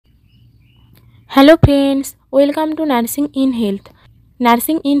Hello friends, welcome to nursing in health.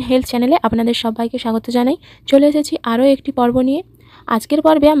 Nursing in health চ্যানেলে আপনাদের সবাইকে স্বাগত জানাই। চলে এসেছি আরও একটি পর্ব নিয়ে। আজকের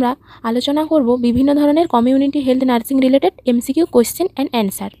পর্বে আমরা আলোচনা করব বিভিন্ন ধরনের community health nursing related MCQ question and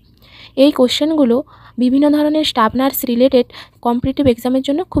answer. এই কোশ্চেনগুলো বিভিন্ন ধরনের স্টাফ নার্স রিলেটেড কম্পিটিটিভ এক্সামের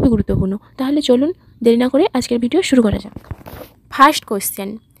জন্য খুবই গুরুত্বপূর্ণ। তাহলে চলুন দেরি না করে আজকের ভিডিও শুরু করা যাক। First question,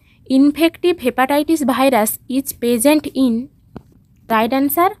 infective hepatitis virus is present in? Right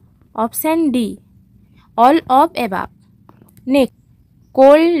answer option D, all of above. Next,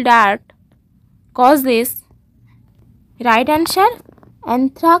 cold dirt causes, right answer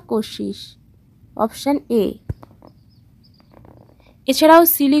anthracosis, option A. এছাড়াও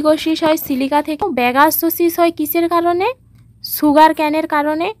সিলিকোসিস হয় সিলিকা থেকে, ব্যাগাসোসিস হয় কিসের কারণে? সুগার ক্যানের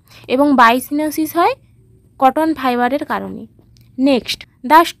কারণে, এবং বাইসিনোসিস হয় কটন ফাইবারের কারণে। Next,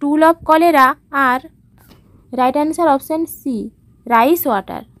 the স্টুল of cholera R, right answer option C, rice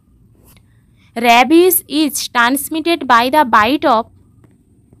water. Rabies is transmitted by the bite of,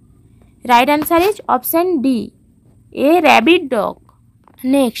 right answer is option D, a rabid dog.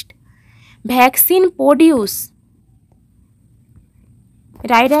 Next, vaccine produce,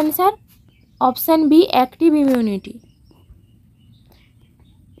 right answer option B, active immunity.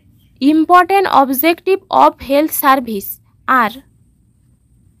 Important objective of health service are,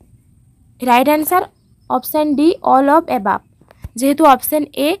 right answer option D, all of above. যেহেতু option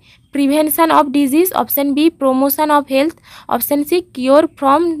A prevention of disease, option B promotion of health, option C cure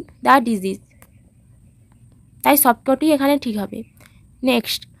from the disease, তাই সবকটি এখানে ঠিক হবে।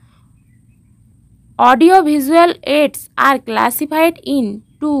 Next, audio visual AIDS are classified in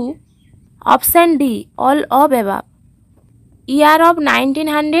two, option D all of above. Year of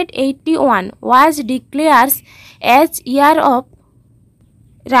 1981 was declares as year of,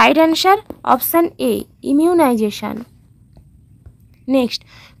 right answer option A immunisation. Next,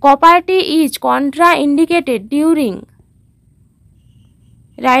 copperty is contraindicated during,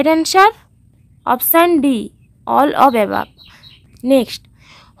 right answer option D, all of above. Next,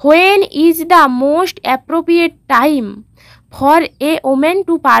 when is the most appropriate time for a woman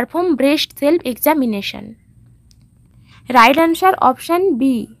to perform breast self examination? Right answer option B,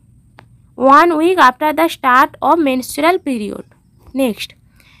 1 week after the start of menstrual period. Next,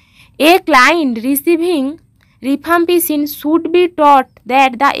 a client receiving rifampicin should be taught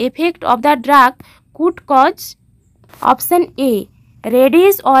that the effect of the drug could cause, option A,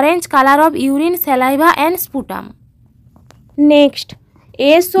 reddish orange color of urine, saliva and sputum. Next,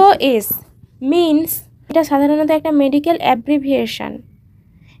 SOS means, এটা সাধারণত একটা medical abbreviation,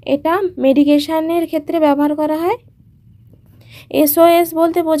 এটা মেডিকেশনের ক্ষেত্রে ব্যবহার করা হয়। SOS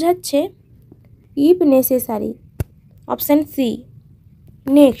বলতে বোঝাচ্ছে if necessary, option C.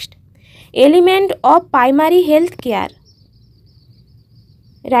 Next, element of primary health care,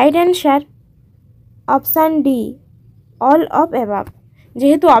 right answer option D all of above.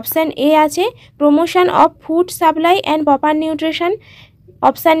 যেহেতু অপশান এ আছে promotion of food supply and proper nutrition,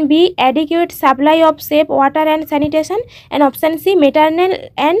 option B adequate supply of safe water and sanitation, and option C maternal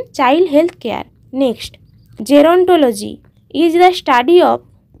and child health care. Next, gerontology is the study of,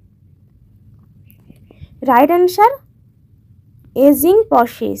 right answer ageing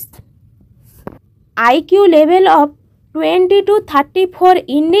process. IQ level of 20 to 34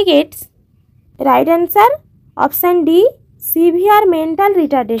 indicates, right answer option D, severe mental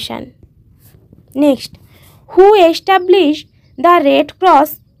retardation. Next, who established the Red Cross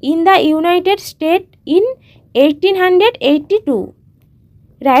in the United States in 1882?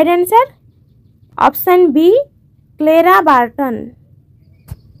 Right answer option B, Clara Barton.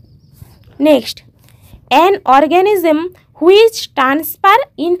 Next, an organism which transfer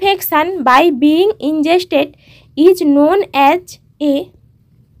infection by being ingested is known as a,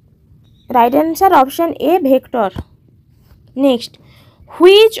 right answer option A, vector. Next,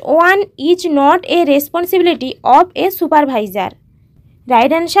 which one is not a responsibility of a supervisor?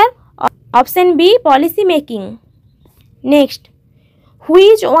 Right answer option B, policy making. Next,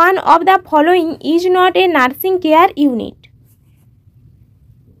 which one of the following is not a nursing care unit?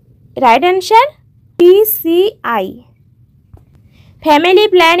 Right answer PCI. Family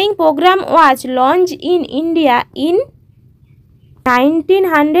planning program was launched in India in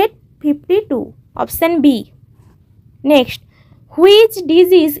 1952, option B. Next, which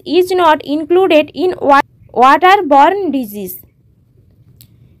disease is not included in waterborne disease?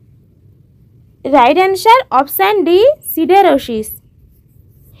 Right answer option D, siderosis.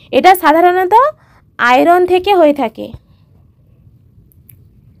 এটা সাধারণত iron থেকে হয়ে থাকে।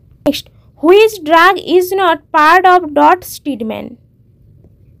 Next, which drug is not part of DOTS treatment?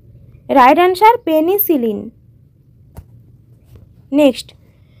 Right answer penicillin. Next,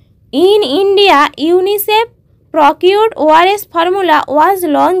 In India, UNICEF procured ORS formula was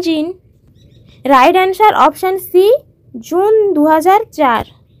launched in. Right answer option C, June 2004.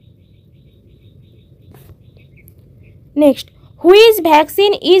 Next, which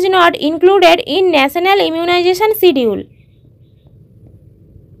vaccine is not included in national immunization schedule?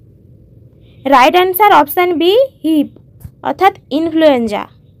 Right answer option B, hip অর্থাৎ influenza.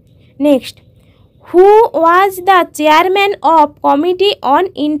 Next, who was the chairman of committee on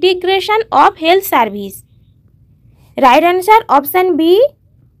integration of health service? Right answer option B,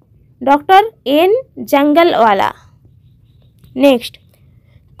 doctor N জঙ্গলওয়ালা। Next,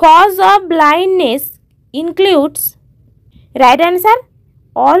 cause of blindness includes? Right answer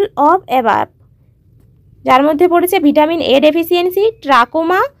all of above, যার মধ্যে পড়েছে vitamin A deficiency,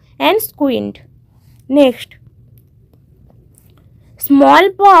 trachoma and squint. Next,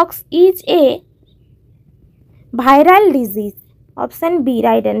 smallpox is a viral disease. Option B,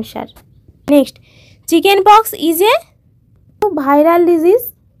 right answer. Next, chickenpox is a viral disease.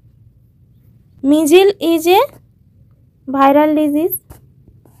 Measles is a viral disease.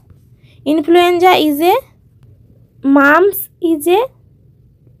 Influenza is a, mumps is a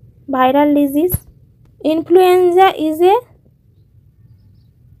viral disease. Influenza is a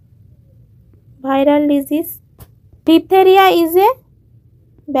viral disease. Diphtheria is a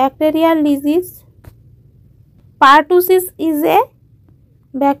bacterial disease. Pertussis is a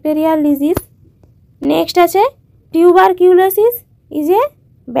bacterial disease. Next আছে tuberculosis is a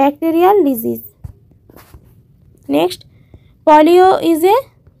bacterial disease. Next, polio is a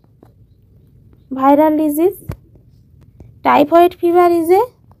viral disease. Typhoid fever is a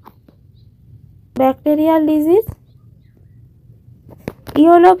bacterial disease.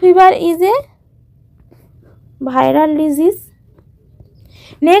 Yellow fever is a viral disease.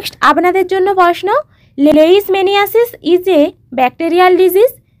 Next, আপনাদের জন্য প্রশ্ন, leishmaniasis is a bacterial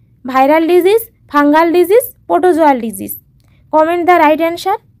disease, viral disease, fungal disease, protozoal disease? Comment the right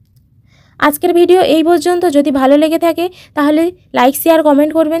answer. আজকের video এই পর্যন্ত। যদি ভালো লেগে থাকে তাহলে লাইক, শেয়ার,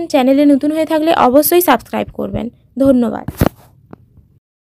 কমেন্ট করবেন। চ্যানেলে নতুন হয়ে থাকলে অবশ্যই সাবস্ক্রাইব করবেন। ধন্যবাদ।